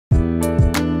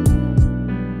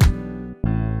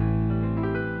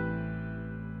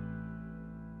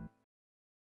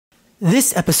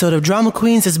This episode of Drama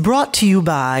Queens is brought to you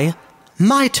by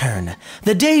My Turn,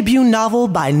 the debut novel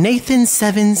by Nathan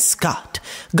Seven Scott.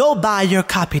 Go buy your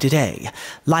copy today.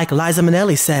 Like Liza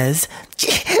Minnelli says,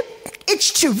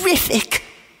 it's terrific.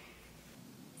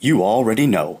 You already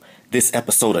know, this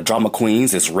episode of Drama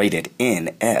Queens is rated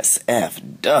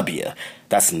NSFW.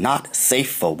 That's not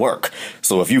safe for work.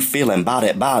 So if you feeling bout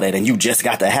it, and you just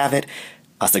got to have it,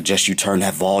 I suggest you turn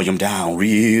that volume down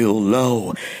real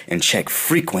low and check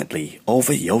frequently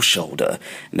over your shoulder.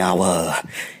 Now,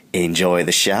 enjoy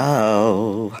the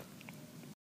show.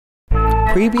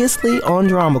 Previously on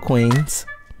Drama Queens.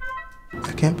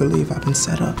 I can't believe I've been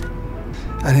set up.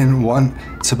 I didn't want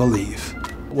to believe.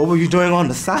 What were you doing on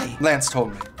the site? Lance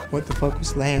told me. What the fuck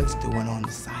was Lance doing on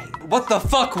the site? What the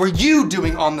fuck were you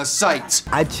doing on the site?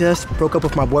 I just broke up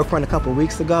with my boyfriend a couple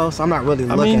weeks ago, so I'm not really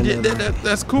looking. I mean,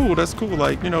 that's cool. That's cool.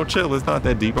 Like, you know, chill. It's not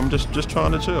that deep. I'm just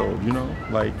trying to chill, you know?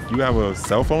 Like, you have a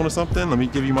cell phone or something? Let me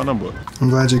give you my number. I'm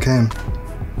glad you came.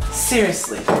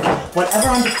 Seriously, whenever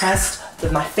I'm depressed,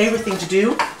 my favorite thing to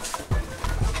do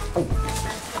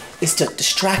is to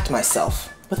distract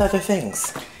myself with other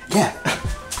things. Yeah.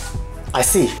 I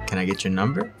see. Can I get your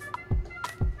number?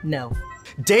 No.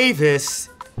 Davis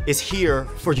is here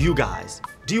for you guys.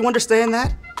 Do you understand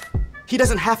that? He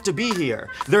doesn't have to be here.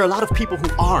 There are a lot of people who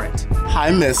aren't.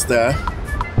 Hi, mister.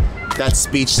 That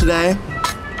speech today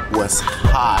was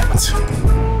hot.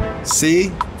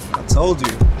 See? I told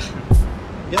you.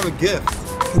 You have a gift.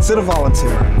 Consider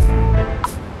volunteering.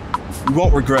 You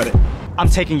won't regret it. I'm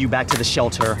taking you back to the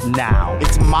shelter now.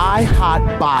 It's my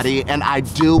hot body, and I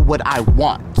do what I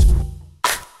want.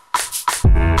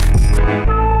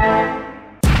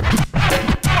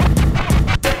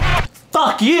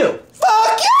 Fuck you!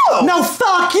 Fuck you! No,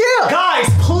 fuck you! Guys,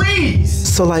 please!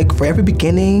 So like for every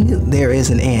beginning, there is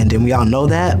an end, and we all know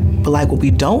that. But like what we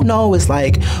don't know is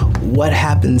like what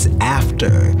happens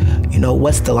after. You know,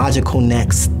 what's the logical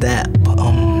next step?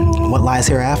 What lies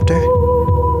hereafter?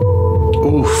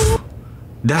 Oof.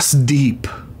 That's deep.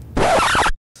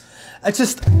 I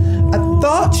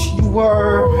thought you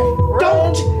were.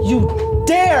 Don't you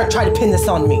dare try to pin this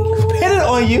on me. Pin it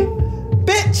on you?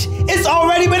 Bitch, it's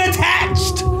already been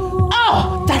attached!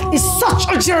 Oh, that is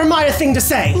such a Jeremiah thing to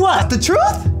say! What, the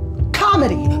truth?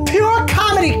 Comedy, pure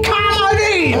comedy!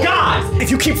 Guys, if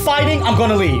you keep fighting, I'm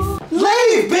gonna leave.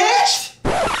 Leave, bitch!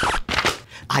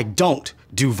 I don't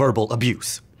do verbal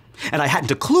abuse. And I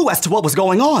hadn't a clue as to what was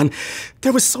going on.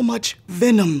 There was so much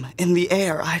venom in the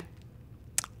air, I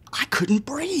couldn't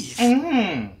breathe.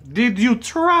 Did you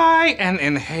try an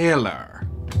inhaler?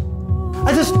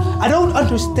 I don't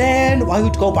understand why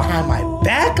you'd go behind my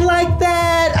back like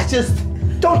that.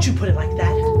 Don't you put it like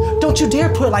that. Don't you dare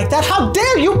put it like that. How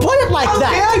dare you put it like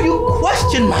that? How dare you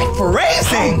question my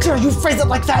phrasing? How dare you phrase it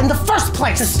like that in the first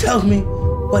place? Just tell me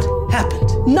what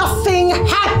happened. Nothing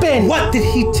happened. What did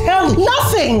he tell you?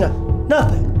 Nothing.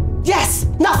 Nothing. Yes,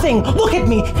 nothing. Look at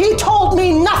me. He told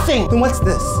me nothing. Then what's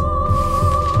this?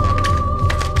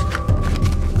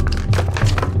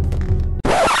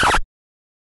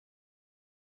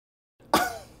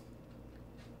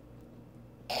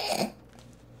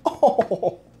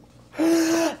 Oh,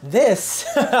 this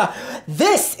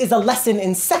is a lesson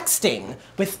in sexting.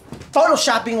 With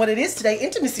Photoshop being what it is today,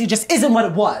 intimacy just isn't what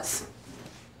it was.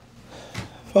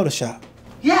 Photoshop.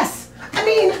 Yes, I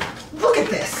mean, look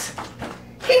at this.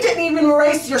 He didn't even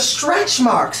erase your stretch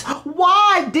marks.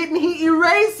 Why didn't he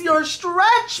erase your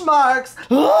stretch marks?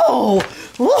 Oh,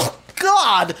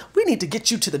 God, we need to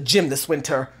get you to the gym this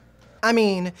winter. I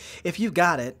mean, if you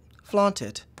got it, flaunt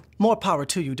it. More power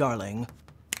to you, darling.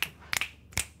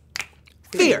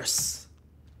 Fierce.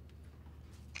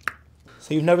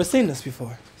 So you've never seen this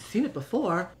before? Seen it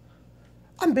before?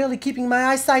 I'm barely keeping my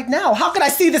eyesight now. How could I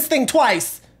see this thing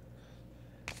twice?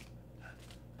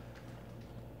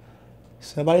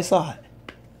 Somebody saw it.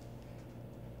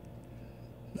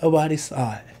 Nobody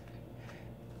saw it.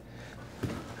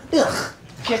 Ugh,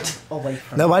 get away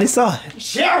from me. Nobody saw it.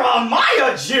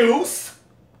 Jeremiah juice!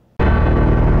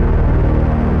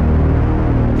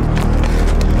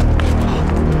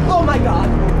 Oh my God.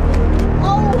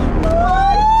 Oh my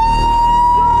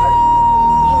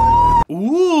God.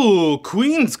 Ooh,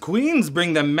 Queens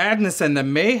bring the madness and the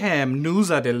mayhem.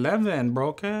 News at 11, bro,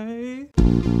 okay?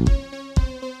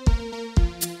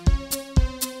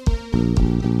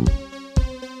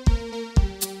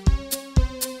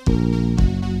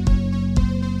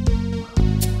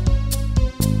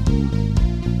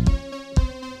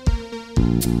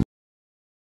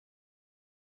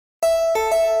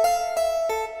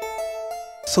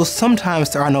 So sometimes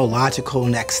there are no logical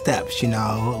next steps, you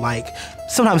know? Like,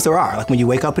 sometimes there are. Like when you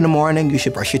wake up in the morning, you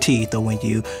should brush your teeth, or when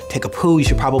you take a poo, you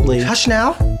should probably... Hush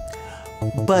now.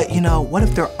 But, you know, what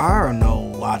if there are no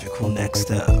logical next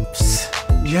steps?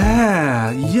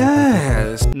 Yeah,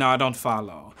 yes. No, I don't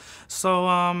follow. So,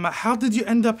 how did you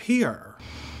end up here?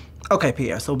 Okay,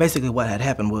 Pierre, so basically what had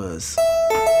happened was...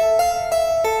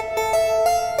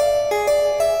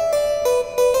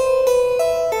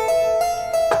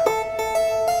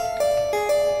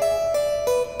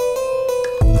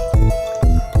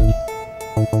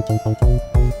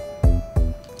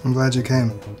 I'm glad you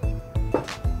came.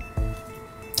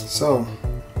 So,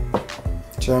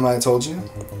 Jeremiah told you?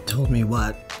 Told me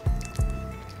what?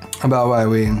 About why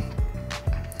we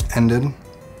ended?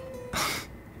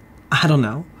 I don't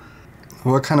know.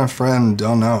 What kind of friend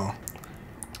don't know?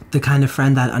 The kind of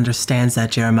friend that understands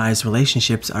that Jeremiah's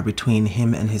relationships are between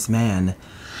him and his man.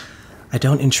 I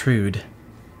don't intrude.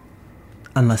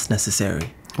 Unless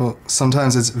necessary. Well,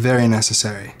 sometimes it's very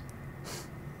necessary.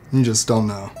 You just don't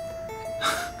know.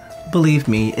 Believe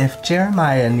me, if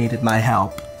Jeremiah needed my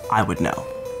help, I would know.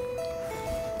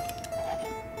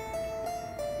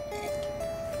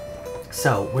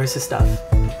 So, where's his stuff?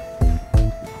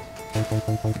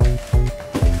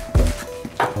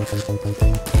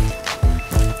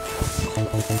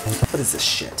 What is this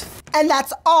shit? And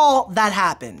that's all that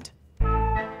happened.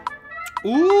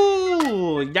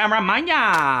 Ooh,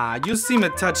 Jeremiah, you seem a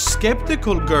touch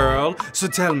skeptical, girl. So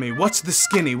tell me, what's the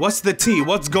skinny? What's the tea?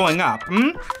 What's going up,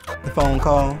 The phone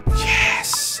call?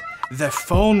 Yes, the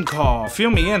phone call. Fill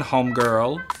me in,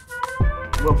 homegirl.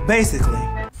 Well, basically...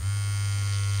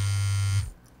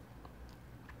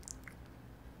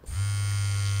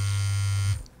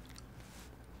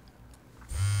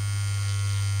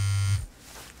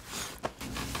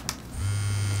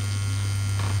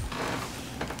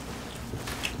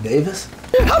 Davis?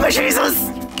 Oh, my Jesus!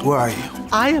 Where are you?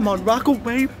 I am on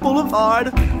Rockaway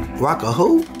Boulevard. Rocka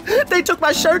who? They took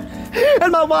my shirt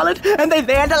and my wallet and they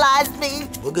vandalized me.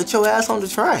 Well, get your ass on the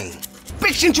train.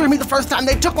 Bitch injured me the first time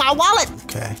they took my wallet.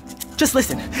 Okay. Just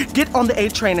listen, get on the A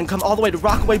train and come all the way to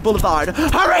Rockaway Boulevard.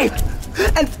 Hurry!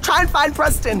 And try and find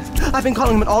Preston. I've been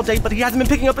calling him all day, but he hasn't been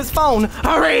picking up his phone.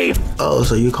 Hurry! Oh,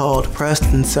 so you called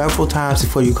Preston several times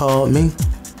before you called me?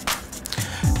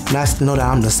 Nice to know that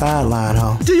I'm the sideline,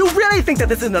 huh? Do you really think that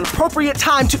this is an appropriate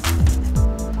time to...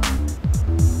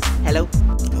 Hello?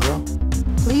 Hello?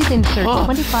 Please insert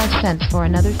 25 cents for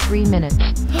another 3 minutes.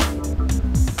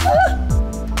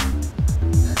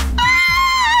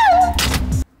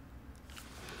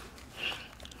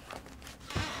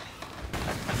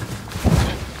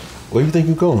 Where do you think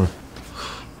you're going?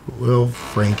 Well,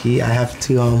 Frankie, I have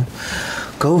to,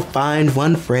 go find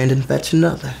one friend and fetch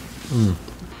another.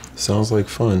 Sounds like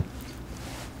fun.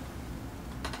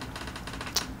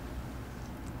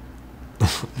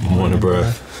 Morning,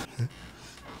 bruh.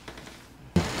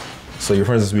 So your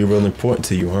friends must be really important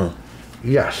to you, huh?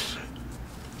 Yes.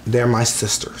 They're my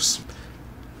sisters.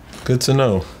 Good to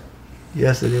know.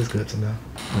 Yes, it is good to know.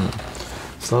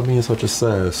 Stop being such a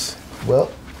sass. Well,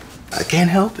 I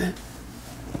can't help it.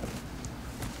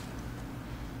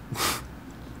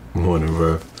 Morning,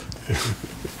 bruh.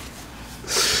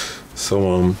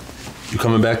 So, you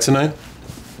coming back tonight?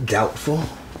 Doubtful.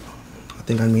 I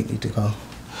think I need to go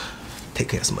take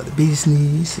care of some other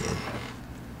business and...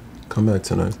 Come back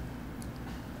tonight.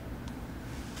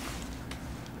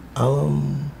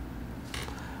 I'll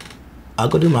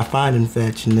go do my find and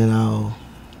fetch and then I'll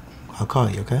call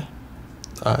you, okay?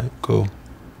 Alright, cool.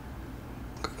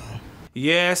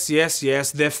 Yes,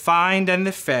 the find and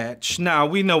the fetch. Now,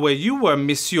 we know where you were,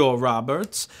 Monsieur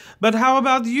Roberts. But how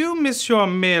about you, Monsieur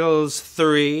Mills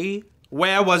 3?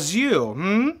 Where was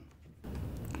you,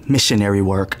 Missionary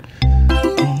work.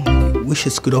 We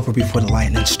should scoot over before the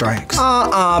lightning strikes.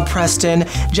 Preston.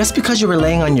 Just because you were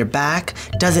laying on your back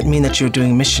doesn't mean that you're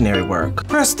doing missionary work.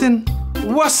 Preston,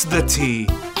 what's the tea?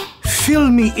 Fill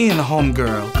me in,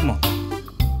 homegirl. Come on.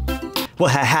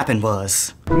 What had happened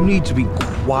was... You need to be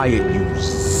quiet, you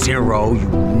zero, you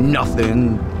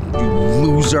nothing, you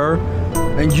loser.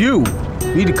 And you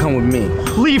need to come with me.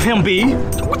 Leave him be!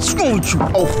 What's wrong with you?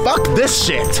 Oh, fuck this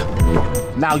shit.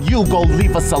 Now you go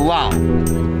leave us alone.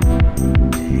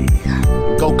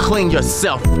 Go clean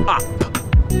yourself up.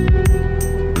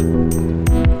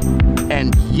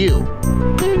 And you.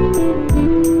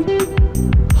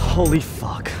 Holy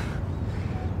fuck.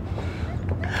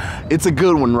 It's a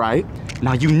good one, right?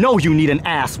 Now you know you need an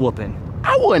ass whooping.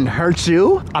 I wouldn't hurt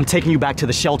you. I'm taking you back to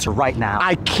the shelter right now.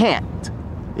 I can't.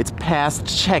 It's past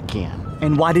check-in.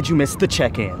 And why did you miss the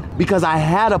check-in? Because I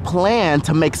had a plan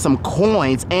to make some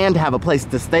coins and have a place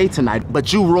to stay tonight,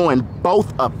 but you ruined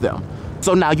both of them.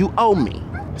 So now you owe me.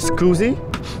 Scusi?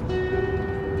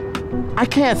 I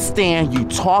can't stand you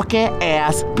talking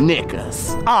ass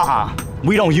niggas.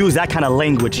 We don't use that kind of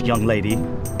language, young lady.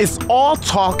 It's all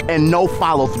talk and no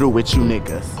follow through with you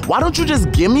niggas. Why don't you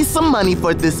just give me some money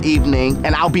for this evening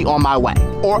and I'll be on my way?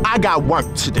 Or I got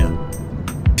work to do.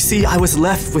 See, I was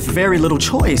left with very little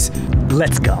choice.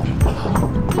 Let's go.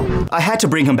 I had to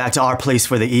bring him back to our place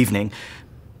for the evening.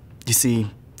 You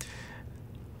see,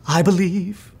 I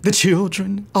believe the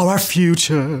children are our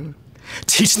future.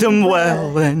 Teach them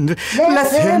well and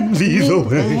let them lead the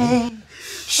way.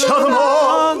 Show them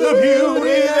all the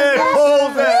beauty that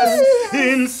possess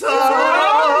inside.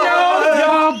 No,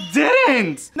 y'all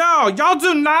didn't. No, y'all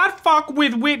do not fuck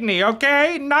with Whitney,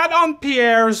 okay? Not on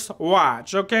Pierre's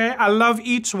watch, okay? I love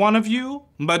each one of you,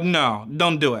 but no,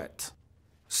 don't do it.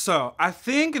 So, I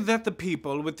think that the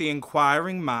people with the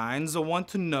inquiring minds want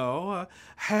to know,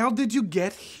 how did you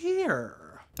get here?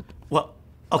 Well,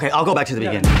 okay, I'll go back to the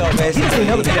beginning. No, basically, I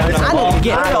know the beginning. I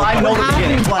know the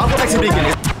beginning. I'll go back to the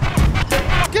beginning.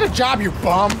 Get a job, you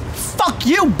bum. Fuck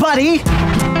you, buddy!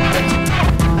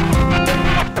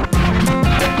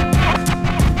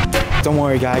 Don't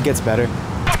worry, guy, it gets better.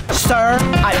 Sir,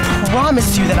 I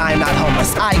promise you that I am not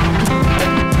homeless.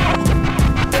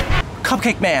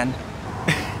 Cupcake Man.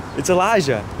 It's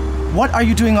Elijah. What are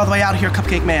you doing all the way out here,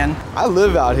 Cupcake Man? I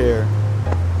live out here.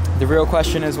 The real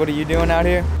question is, what are you doing out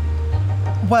here?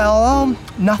 Well,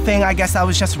 nothing. I guess I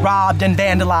was just robbed and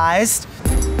vandalized.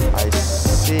 I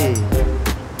see.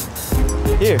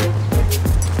 Here.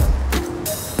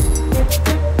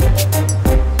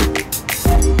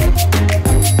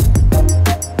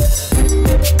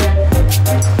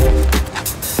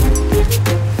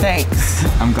 Thanks.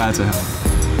 I'm glad to help.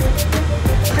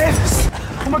 Chris!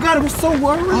 Oh my God, I was so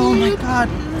worried. Oh my God.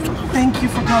 Thank you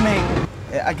for coming.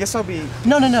 I guess I'll be...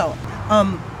 No.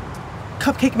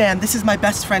 Cupcake Man, this is my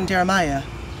best friend, Jeremiah.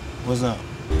 What's up?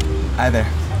 Hi there.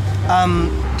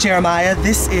 Jeremiah,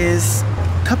 this is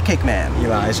Cupcake Man.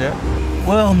 Elijah.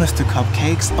 Well, Mr.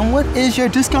 Cupcakes, and what is your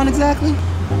discount exactly?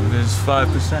 There's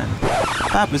 5%.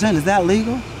 5%, is that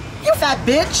legal? You fat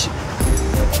bitch!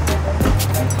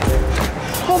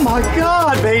 Oh my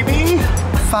God, baby!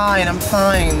 Fine, I'm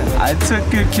fine. I took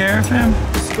good care of him.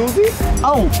 Scusi?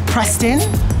 Oh, Preston,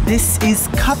 this is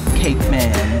Cupcake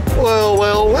Man.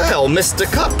 Well, Mr.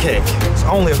 Cupcake. It's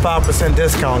only a 5%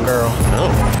 discount, girl.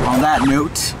 Oh. On that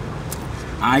note,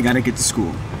 I gotta get to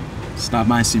school. Stop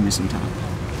by and see me sometime.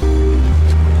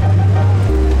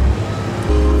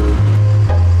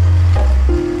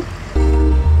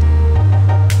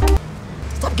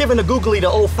 Stop giving a googly the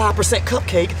old 5%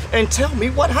 cupcake and tell me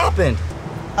what happened.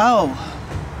 Oh,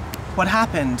 what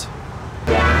happened?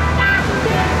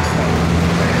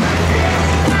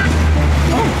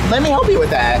 Oh, let me help you with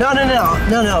that.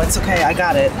 No, it's okay, I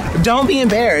got it. Don't be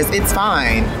embarrassed, it's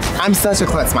fine. I'm such a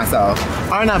klutz myself.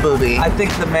 Aren't I, booby? I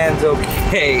think the man's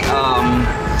okay.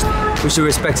 We should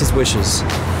respect his wishes.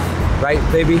 Right,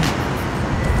 baby?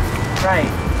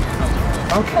 Right.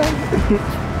 Okay.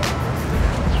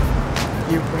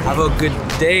 Have a good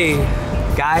day,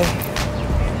 guy.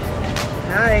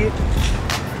 Night.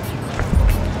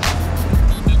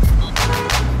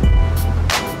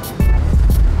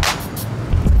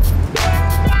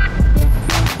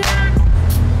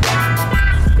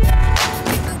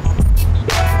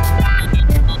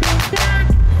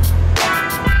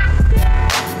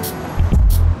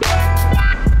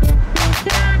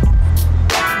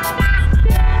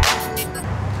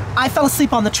 I fell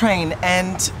asleep on the train,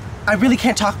 and I really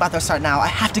can't talk about this right now. I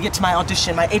have to get to my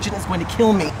audition. My agent is going to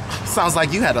kill me. Sounds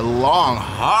like you had a long,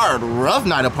 hard, rough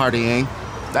night of partying.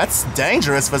 That's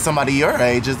dangerous for somebody your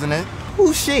age, isn't it?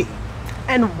 Who's she?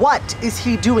 And what is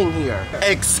he doing here?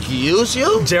 Excuse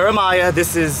you? Jeremiah,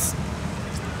 this is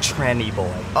Tranny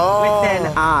Boy. Oh. With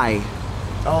an I.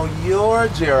 Oh, you're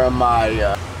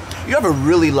Jeremiah. You have a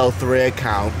really low thread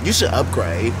count. You should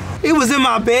upgrade. He was in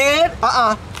my bed.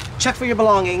 Check for your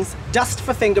belongings. Dust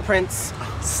for fingerprints.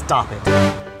 Stop it.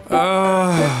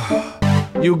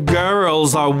 You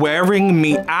girls are wearing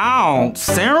me out.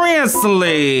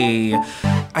 Seriously.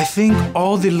 I think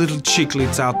all the little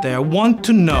chicklets out there want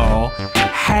to know,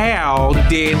 how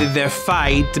did the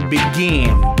fight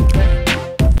begin?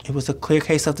 It was a clear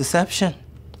case of deception.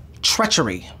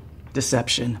 Treachery.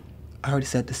 Deception. I already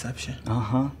said deception.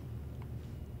 Uh-huh.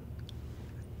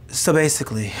 So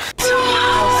basically...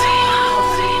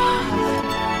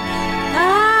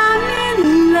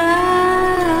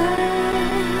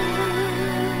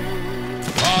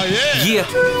 Yeah.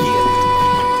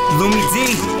 Lumi D.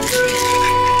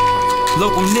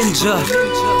 local ninja.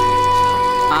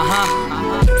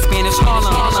 Spanish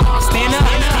Harlem. Stand up.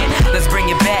 Let's bring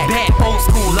it back. Old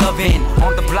school loving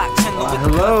on the block.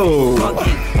 Hello.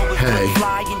 Hey.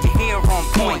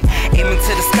 Aiming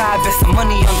to the sky, bet some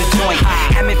money on the joint.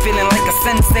 Had me feeling like a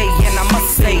sensei, and I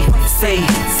must say.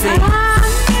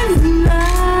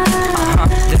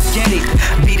 Let's get it.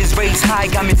 Beat is raised high,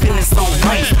 got me feeling so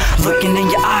right. Looking in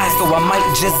your eyes, so I might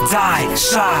just die.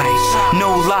 Shy,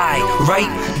 no lie, right?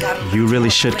 You really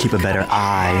should keep a better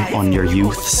eye on your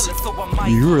youths.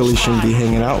 You really shouldn't be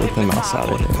hanging out with them outside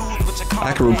of here.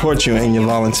 I could report you in your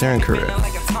volunteering career.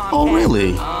 Oh,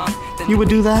 really? You would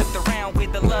do that?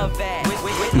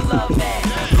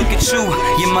 Look at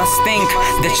you must think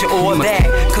that you're all that.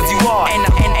 Cause you are, and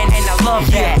I love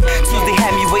that. Tuesday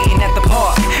had me waiting at the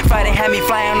park. Friday had me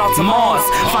flying out to Mars.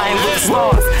 Flying with the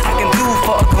stars. I can do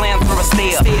for a glance, for a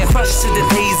stare. Crush to the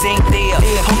days ain't there.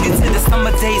 Hold you to the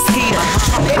summer days here.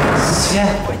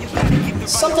 Yeah.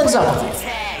 Something's up with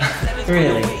you.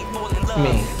 Really. I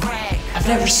mean, I've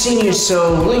never seen you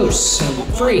so loose and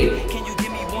free.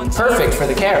 Perfect for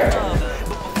the character.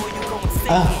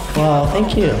 Oh, well,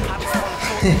 thank you.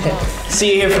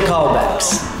 See you here for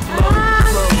callbacks.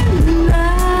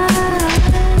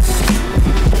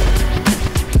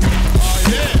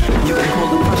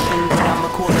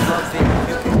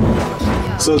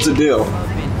 So it's a deal.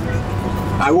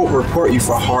 I will report you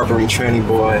for harboring Tranny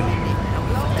Boy,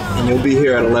 and you'll be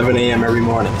here at 11 a.m. every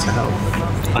morning to help.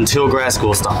 Until grad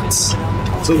school starts.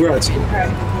 Until grad school.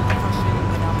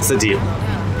 It's a deal.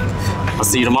 I'll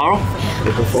see you tomorrow.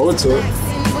 Looking forward to it.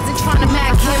 Wasn't trying to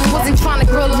mac him, wasn't trying to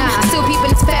grill him. Still peeping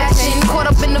his fashion, caught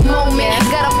up in the moment.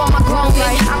 Got up on my groaning,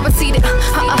 I proceeded,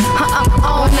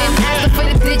 owning. Asking for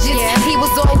the digits, he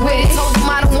was all with it. Told him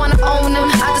I don't wanna own him,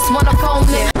 I just wanna phone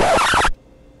him.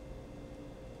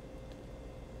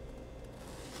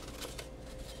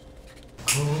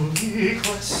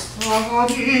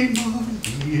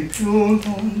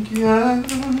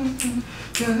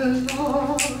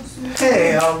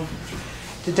 Hey,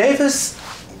 did Davis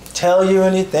tell you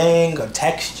anything or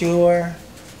text you or?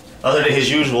 Other than his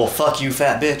usual, fuck you,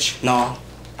 fat bitch. No.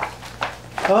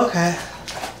 Okay.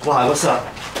 Why? What's up?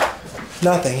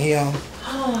 Nothing. He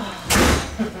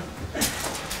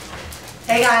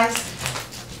Hey guys.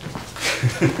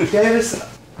 Davis,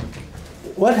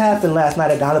 what happened last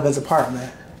night at Donovan's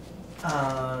apartment?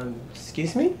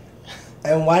 Excuse me?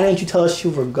 And why didn't you tell us you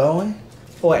were going?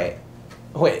 Wait.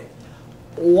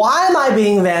 Why am I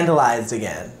being vandalized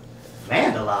again?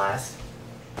 Vandalized?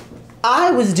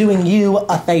 I was doing you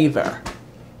a favor.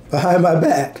 Behind my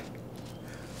back.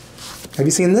 Have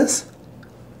you seen this?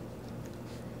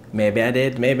 Maybe I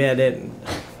did, maybe I didn't.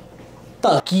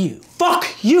 Fuck you.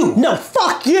 Fuck you! No,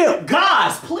 fuck you!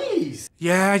 Guys, please!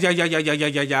 Yeah,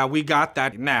 we got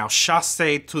that now.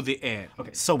 Chasse to the end.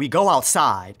 Okay, so we go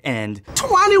outside and...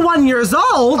 21 years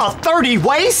old? A 30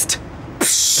 waist?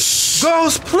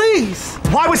 Girls, please!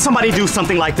 Why would somebody do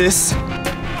something like this?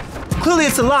 Clearly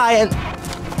it's a lie and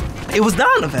it was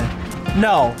Donovan.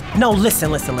 No,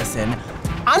 listen.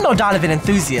 I'm no Donovan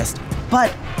enthusiast,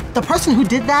 but the person who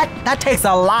did that takes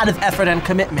a lot of effort and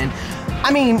commitment.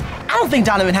 I mean, I don't think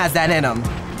Donovan has that in him.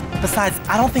 Besides,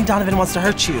 I don't think Donovan wants to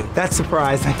hurt you. That's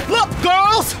surprising. Look,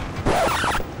 girls!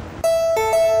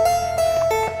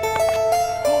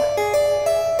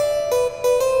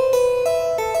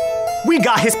 We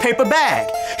got his paper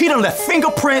bag. He done left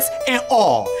fingerprints and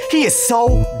all. He is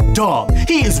so dumb.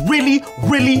 He is really,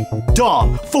 really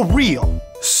dumb. For real.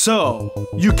 So,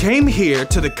 you came here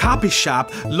to the copy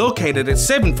shop located at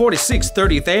 746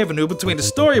 30th Avenue between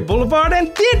Astoria Boulevard and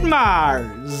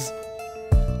Ditmars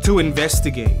to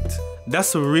investigate.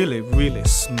 That's really, really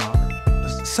smart.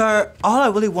 Sir, all I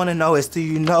really want to know is, do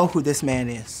you know who this man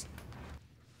is?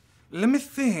 Let me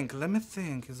think.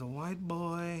 He's a white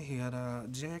boy. He had a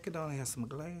jacket on. He has some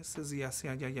glasses. Yes,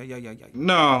 yeah.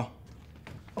 No.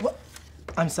 What?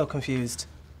 I'm so confused.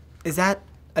 Is that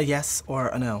a yes or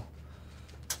a no?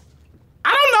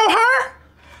 I don't know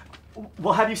her!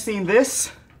 Well, have you seen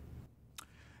this?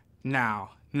 Now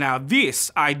this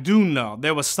I do know.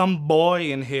 There was some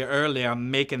boy in here earlier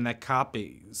making the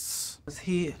copies. Was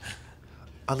he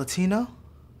a Latino?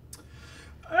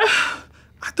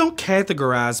 I don't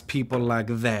categorize people like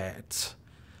that.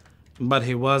 But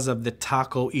he was of the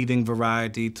taco eating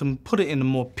variety, to put it in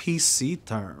more PC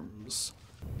terms.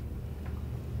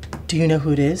 Do you know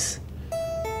who it is?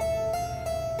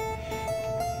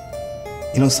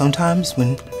 You know, sometimes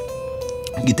when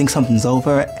you think something's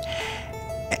over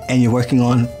and you're working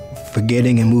on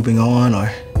forgetting and moving on, or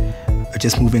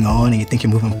just moving on and you think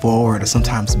you're moving forward or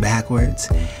sometimes backwards,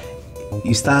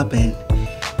 you stop and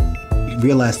you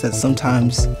realize that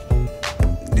sometimes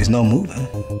there's no moving.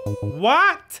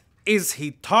 What is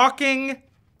he talking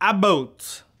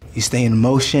about? You stay in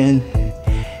motion,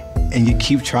 and you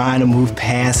keep trying to move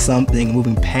past something,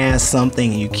 moving past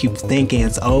something, and you keep thinking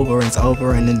it's over, and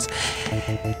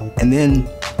then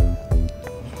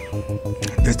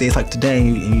there's days like today,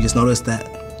 and you just notice that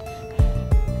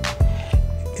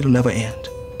it'll never end.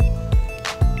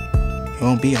 It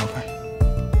won't be over.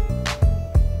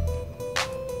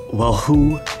 Well,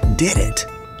 who did it?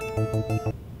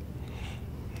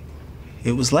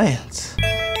 It was Lance.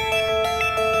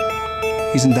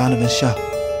 He's in Donovan's show.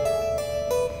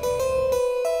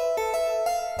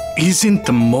 Isn't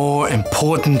the more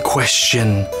important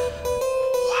question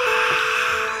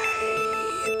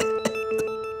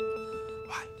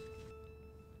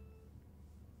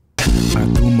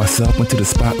myself into the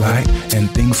spotlight, and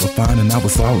things were fine and I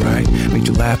was alright. Made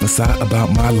you laugh inside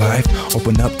about my life.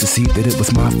 Open up to see that it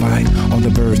was my fight. On the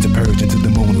verge to purge into the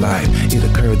moonlight. It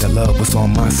occurred that love was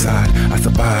on my side. I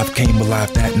survived, came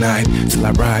alive that night. Till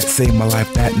I ride, saved my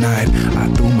life that night. I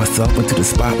threw myself into the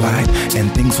spotlight,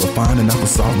 and things were fine and I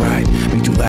was alright. Made you laugh